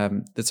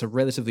that's a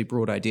relatively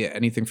broad idea,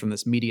 anything from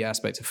this media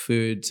aspect to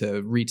food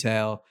to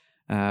retail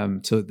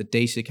to the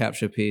data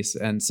capture piece,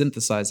 and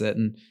synthesize it.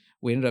 And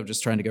we ended up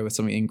just trying to go with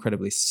something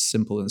incredibly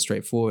simple and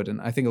straightforward. And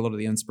I think a lot of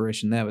the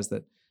inspiration there was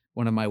that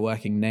one of my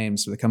working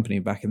names for the company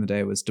back in the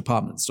day was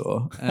department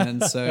store.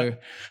 And so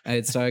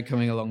it started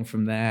coming along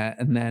from there.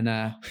 And then,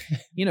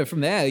 from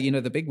there,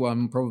 the big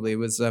one probably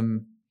was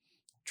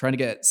trying to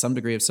get some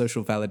degree of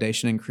social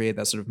validation and create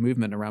that sort of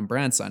movement around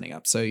brand signing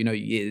up. So,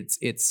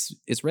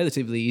 it's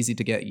relatively easy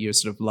to get your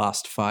sort of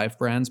last 5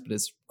 brands, but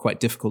it's quite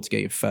difficult to get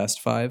your first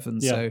 5.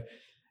 And so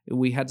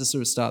we had to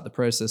sort of start the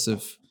process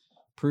of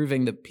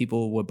proving that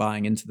people were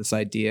buying into this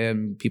idea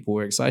and people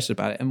were excited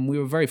about it. And we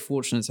were very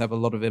fortunate to have a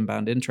lot of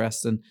inbound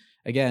interest. And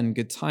again,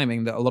 good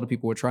timing that a lot of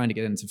people were trying to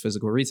get into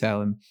physical retail.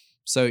 And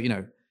so,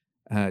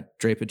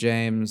 Draper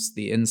James,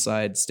 The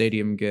Inside,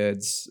 Stadium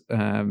Goods,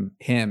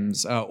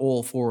 Hims are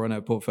all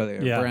Forerunner portfolio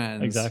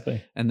brands.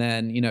 Exactly. And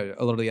then,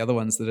 a lot of the other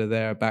ones that are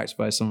there are backed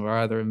by some of our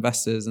other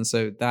investors. And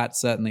so that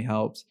certainly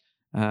helped.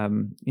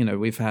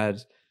 We've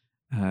had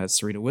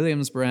Serena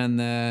Williams brand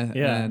there.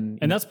 Yeah.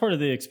 And that's part of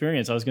the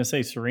experience. I was going to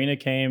say, Serena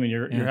came and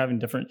you're having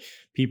different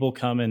people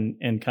come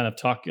and kind of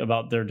talk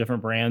about their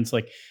different brands.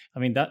 Like, I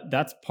mean,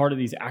 that's part of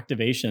these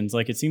activations.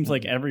 Like, it seems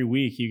like every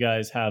week you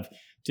guys have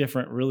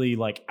different, really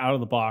like out of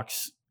the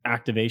box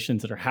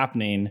activations that are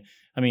happening.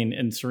 I mean,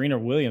 and Serena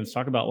Williams,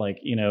 talk about like,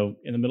 in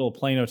the middle of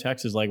Plano,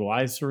 Texas, like,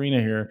 why is Serena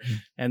here?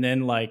 And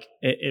then like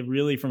it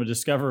really, from a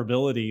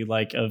discoverability,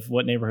 like of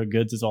what Neighborhood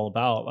Goods is all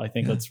about, I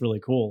think that's really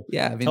cool.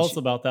 Yeah. I mean, tell us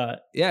about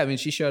that. Yeah. I mean,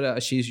 she showed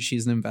up,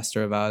 she's an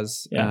investor of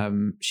ours. Yeah.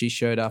 She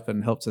showed up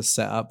and helped us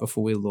set up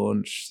before we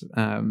launched.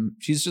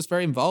 She's just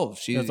very involved.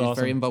 She's awesome.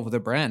 Very involved with the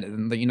brand.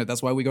 And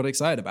that's why we got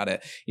excited about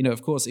it.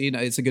 Of course,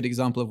 it's a good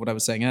example of what I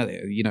was saying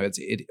earlier.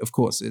 Of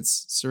course,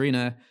 it's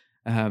Serena.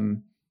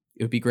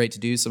 It would be great to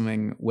do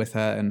something with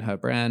her and her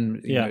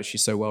brand.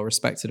 She's so well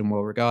respected and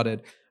well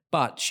regarded,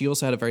 but she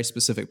also had a very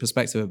specific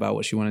perspective about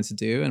what she wanted to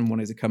do and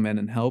wanted to come in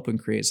and help and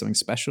create something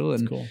special.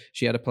 And cool.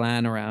 She had a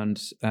plan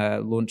around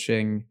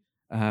launching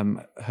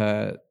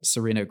her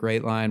Serena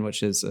Great line,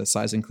 which is a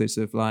size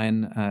inclusive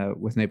line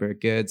with Neighborhood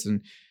Goods.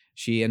 And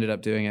she ended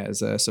up doing it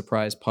as a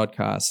surprise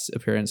podcast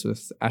appearance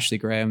with Ashley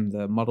Graham,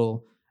 the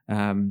model.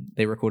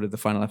 They recorded the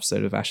final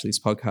episode of Ashley's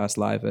podcast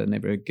live at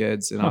Neighborhood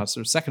Goods in our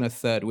sort of second or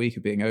third week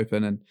of being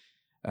open. And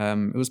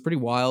it was pretty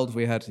wild.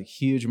 We had a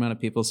huge amount of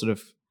people sort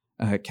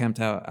of camped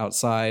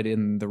outside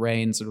in the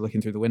rain, sort of looking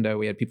through the window.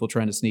 We had people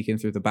trying to sneak in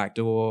through the back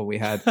door. We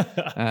had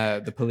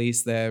the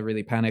police there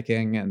really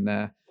panicking. And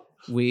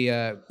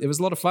it was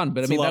a lot of fun.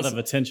 But it's I mean, a lot of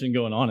attention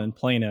going on in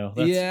Plano.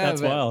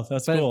 That's wild.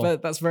 That's cool.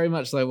 But that's very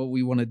much like what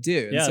we want to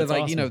do. And so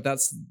like,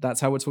 awesome. That's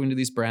how we're talking to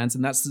these brands.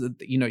 And that's,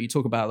 you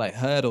talk about like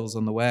hurdles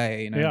on the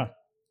way, Yeah.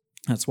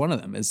 That's one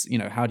of them is,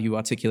 how do you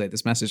articulate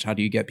this message? How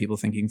do you get people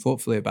thinking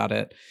thoughtfully about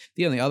it?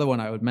 The only other one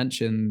I would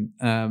mention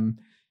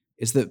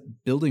is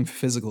that building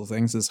physical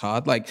things is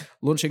hard. Like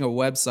launching a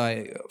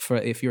website for,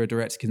 if you're a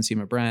direct to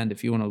consumer brand,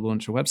 if you want to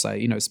launch a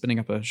website, spinning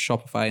up a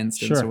Shopify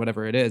instance Sure. or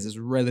whatever it is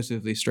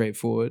relatively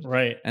straightforward.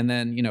 Right. And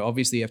then,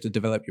 obviously you have to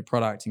develop your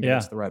product and get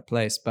it to the right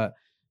place. But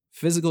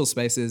physical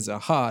spaces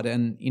are hard.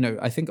 And,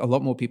 I think a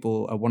lot more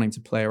people are wanting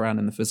to play around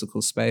in the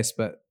physical space,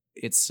 but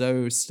it's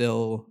so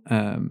still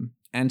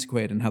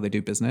antiquated in how they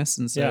do business.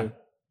 And so,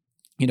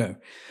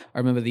 I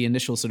remember the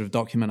initial sort of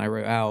document I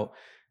wrote out,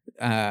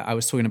 I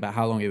was talking about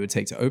how long it would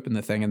take to open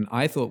the thing. And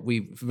I thought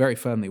we very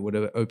firmly would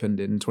have opened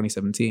in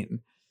 2017.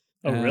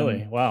 Oh,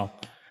 really? Wow.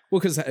 Well,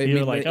 because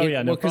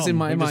in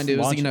my mind it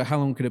was, how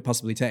long could it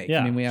possibly take?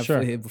 Yeah, we have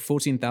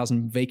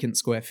 14,000 vacant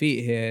square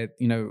feet here.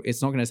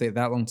 It's not going to take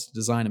that long to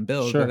design and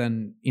build. But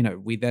then,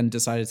 we then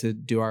decided to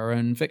do our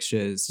own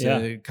fixtures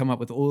to come up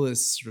with all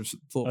this sort of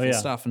thoughtful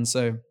stuff. And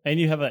so, and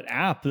you have an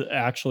app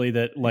actually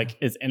that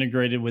is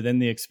integrated within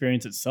the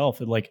experience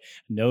itself. It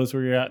knows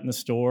where you're at in the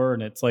store,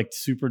 and it's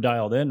super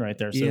dialed in right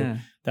there. So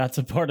that's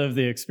a part of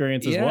the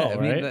experience as well,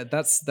 right?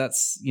 That's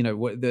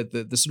what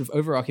the sort of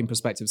overarching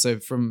perspective. So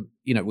from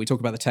we talk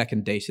about the tech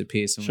and data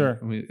piece, and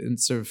and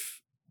sort of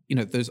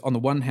there's, on the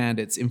one hand,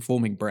 it's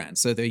informing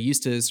brands. So they're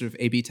used to sort of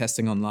A/B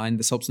testing online.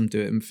 This helps them do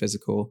it in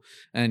physical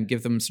and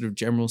give them sort of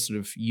general sort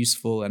of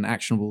useful and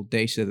actionable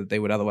data that they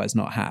would otherwise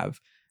not have.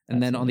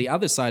 And then on the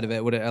other side of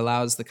it, what it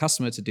allows the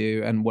customer to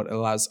do and what it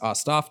allows our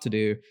staff to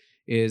do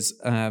is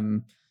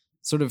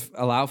sort of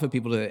allow for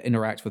people to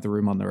interact with the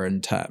room on their own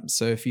terms.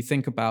 So if you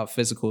think about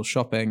physical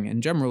shopping in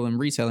general and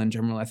retail in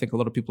general, I think a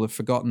lot of people have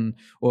forgotten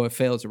or have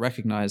failed to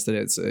recognize that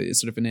it's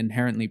sort of an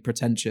inherently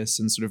pretentious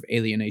and sort of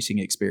alienating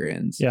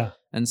experience. Yeah.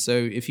 And so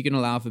if you can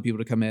allow for people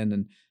to come in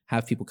and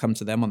have people come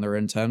to them on their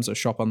own terms or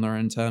shop on their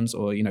own terms,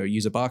 or,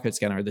 use a barcode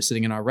scanner, or they're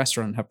sitting in our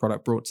restaurant and have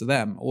product brought to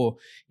them, or,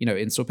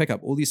 in-store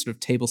pickup, all these sort of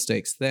table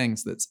stakes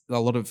things that a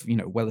lot of,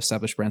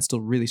 well-established brands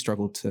still really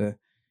struggle to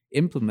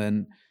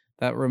implement,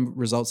 that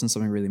results in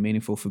something really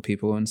meaningful for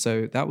people. And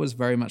so that was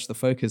very much the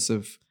focus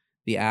of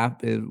the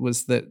app. It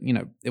was that,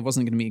 it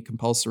wasn't going to be a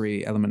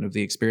compulsory element of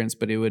the experience,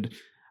 but it would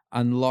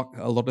unlock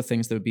a lot of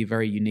things that would be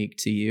very unique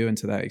to you and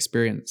to that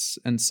experience.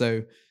 And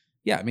so,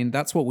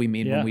 that's what we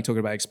mean when we talk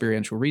about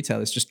experiential retail.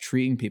 It's just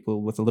treating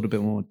people with a little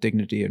bit more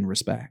dignity and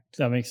respect.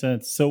 That makes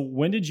sense. So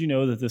when did you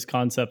know that this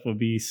concept would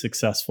be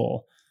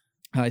successful?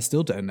 I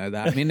still don't know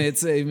that.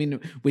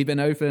 We've been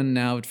open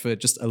now for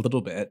just a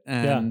little bit,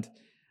 and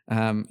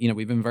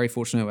we've been very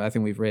fortunate. I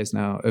think we've raised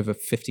now over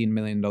 $15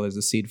 million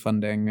of seed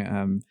funding,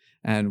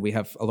 and we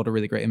have a lot of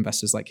really great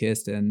investors like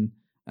Kirsten,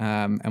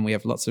 and we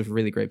have lots of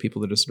really great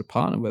people that are sort of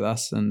partnered with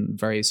us and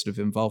very sort of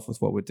involved with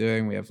what we're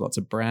doing. We have lots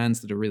of brands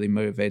that are really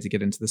motivated to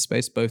get into the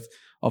space, both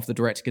of the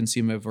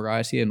direct-to-consumer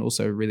variety and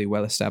also really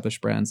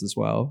well-established brands as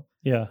well.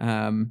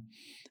 Yeah.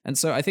 And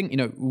so I think,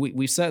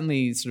 we've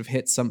certainly sort of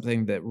hit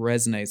something that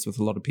resonates with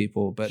a lot of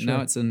people, but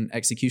now it's an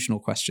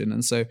executional question.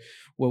 And so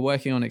we're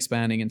working on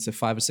expanding into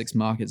 5 or 6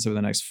 markets over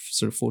the next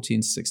sort of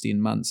 14 to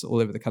 16 months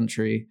all over the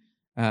country.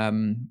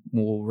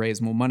 We'll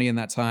raise more money in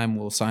that time.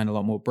 We'll sign a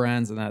lot more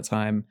brands in that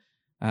time.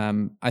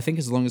 I think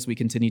as long as we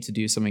continue to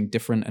do something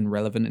different and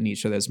relevant in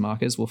each of those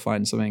markets, we'll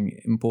find something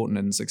important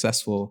and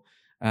successful.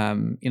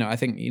 I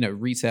think,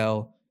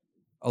 retail,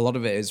 a lot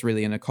of it is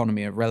really an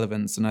economy of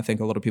relevance. And I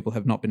think a lot of people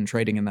have not been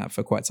trading in that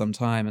for quite some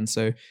time. And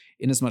so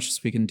in as much as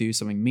we can do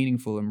something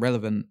meaningful and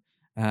relevant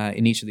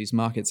in each of these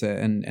markets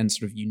and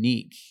sort of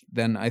unique,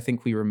 then I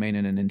think we remain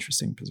in an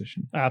interesting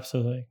position.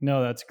 Absolutely.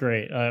 No, that's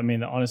great.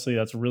 Honestly,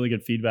 that's really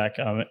good feedback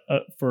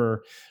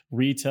for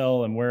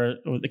retail and where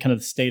the kind of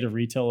the state of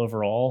retail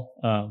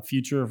overall,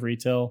 future of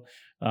retail.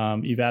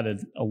 You've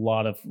added a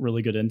lot of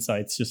really good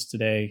insights just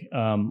today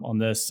on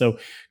this. So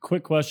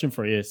quick question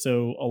for you.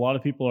 So a lot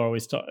of people are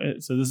always so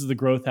this is the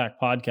Growth Hack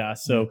podcast.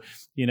 So,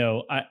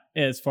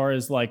 as far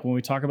as when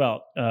we talk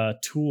about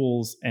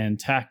tools and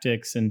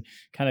tactics and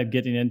kind of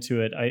getting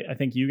into it, I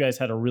think you guys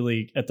had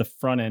at the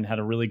front end, had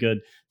a really good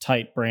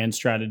tight brand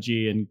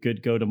strategy and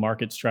good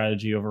go-to-market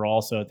strategy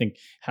overall. So I think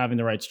having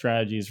the right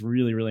strategy is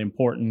really, really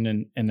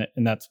important. And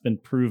that's been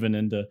proven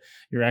into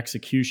your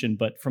execution.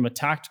 But from a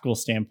tactical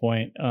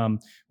standpoint,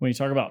 when you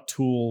talk about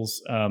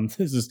tools,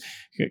 this is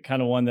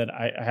kind of one that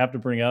I have to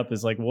bring up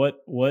is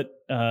what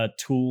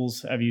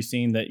tools have you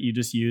seen that you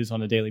just use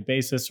on a daily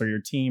basis, or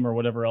your team or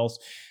whatever else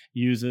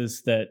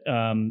uses that,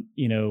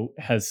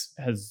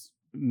 has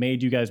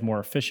made you guys more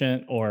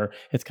efficient, or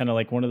it's kind of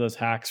like one of those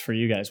hacks for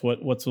you guys?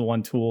 What's the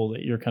one tool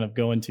that you're kind of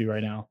going to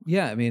right now?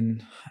 Yeah. We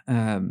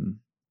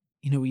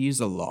use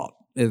a lot.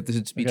 To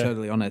be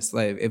totally honest,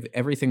 if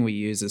everything we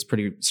use is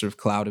pretty sort of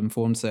cloud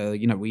informed. So,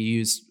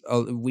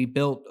 we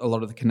built a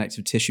lot of the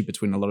connective tissue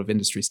between a lot of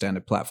industry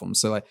standard platforms.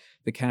 So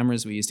the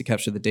cameras we use to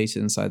capture the data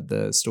inside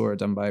the store are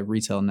done by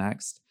Retail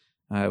Next.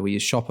 We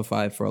use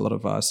Shopify for a lot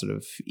of our sort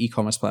of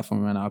e-commerce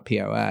platform and our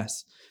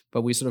POS,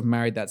 but we sort of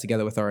married that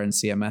together with our own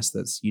CMS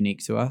that's unique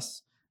to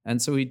us.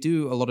 And so we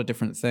do a lot of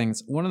different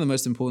things. One of the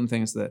most important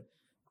things that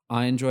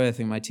I enjoy, I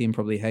think my team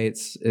probably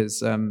hates,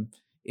 is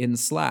in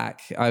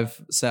Slack,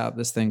 I've set up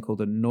this thing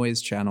called a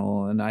noise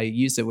channel, and I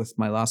used it with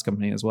my last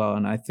company as well.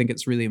 And I think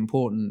it's really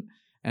important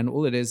And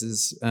all it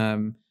is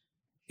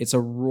it's a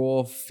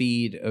raw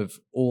feed of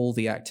all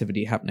the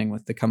activity happening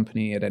with the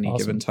company at any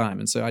given time.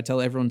 And so I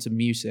tell everyone to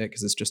mute it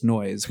because it's just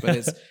noise,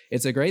 but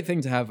it's a great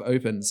thing to have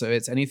open. So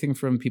it's anything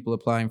from people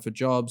applying for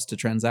jobs to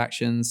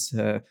transactions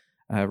to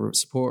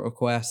support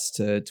requests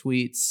to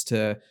tweets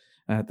to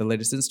the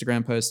latest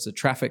Instagram posts to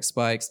traffic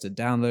spikes to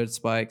download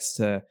spikes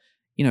to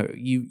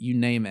you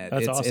name it.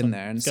 That's it's awesome. in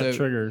there. And it's got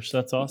triggers.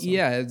 That's awesome.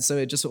 Yeah. So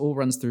it just all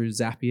runs through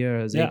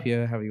Zapier or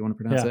Zapier, however you want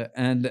to pronounce it.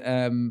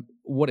 And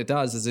what it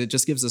does is it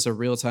just gives us a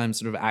real-time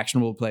sort of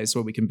actionable place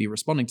where we can be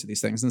responding to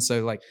these things. And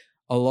so like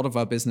a lot of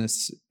our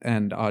business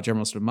and our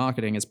general sort of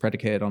marketing is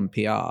predicated on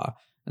PR.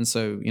 And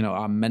so,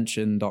 our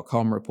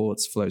mention.com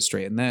reports flow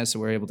straight in there. So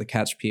we're able to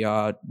catch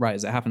PR right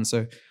as it happens.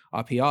 So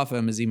our PR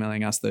firm is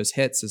emailing us those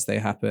hits as they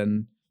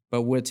happen,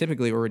 but we're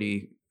typically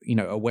already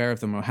aware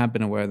of them or have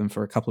been aware of them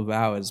for a couple of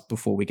hours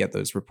before we get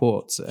those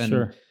reports.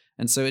 And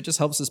so it just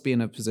helps us be in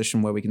a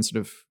position where we can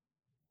sort of,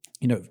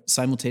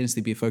 simultaneously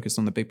be focused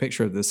on the big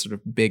picture of this sort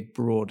of big,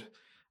 broad,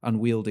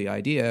 unwieldy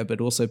idea, but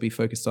also be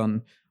focused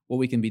on what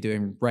we can be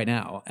doing right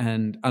now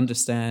and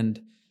understand,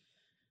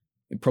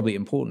 probably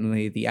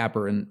importantly, the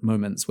aberrant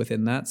moments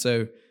within that.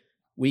 So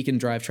we can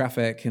drive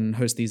traffic and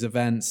host these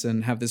events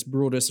and have this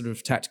broader sort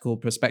of tactical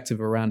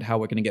perspective around how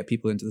we're going to get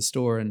people into the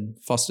store and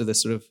foster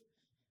this sort of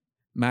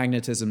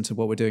magnetism to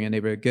what we're doing at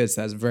Neighborhood Goods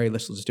that has very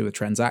little to do with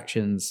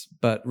transactions,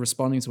 but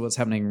responding to what's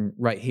happening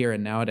right here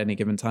and now at any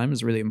given time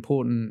is really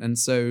important. And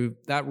so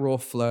that raw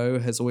flow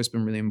has always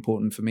been really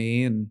important for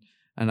me, and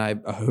I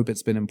hope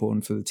it's been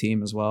important for the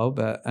team as well.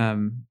 But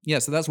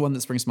so that's one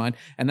that springs to mind,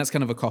 and that's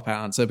kind of a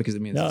cop-out answer because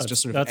it means it's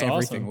just sort of everything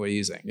awesome. We're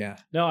using. Yeah.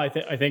 No, I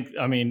think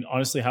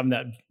honestly, having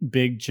that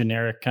big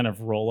generic kind of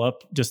roll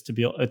up just to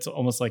be, it's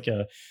almost like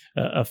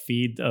a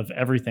feed of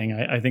everything.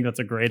 I think that's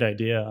a great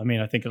idea. I mean,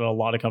 I think a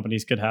lot of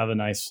companies could have a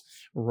nice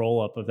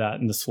roll up of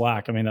that in the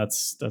Slack. I mean,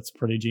 that's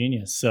pretty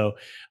genius. So,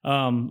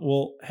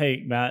 well,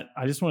 hey, Matt,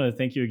 I just want to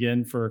thank you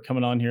again for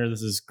coming on here.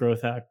 This is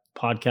Growth Hack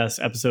Podcast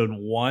episode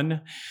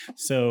 1.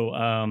 So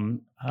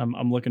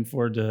I'm looking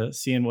forward to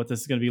seeing what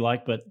this is going to be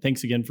like, but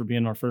thanks again for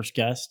being our first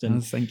guest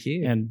and thank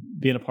you and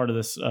being a part of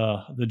this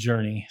the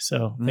journey.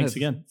 So thanks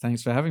again.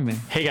 Thanks for having me.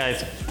 Hey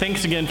guys,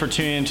 thanks again for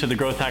tuning into the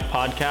Growth Hack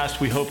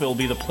Podcast. We hope it will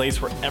be the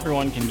place where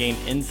everyone can gain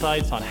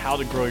insights on how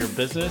to grow your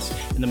business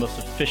in the most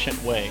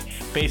efficient way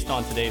based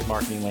on today's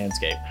marketing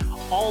landscape.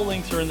 All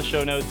links are in the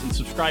show notes, and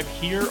subscribe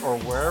here or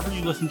wherever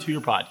you listen to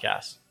your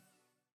podcasts.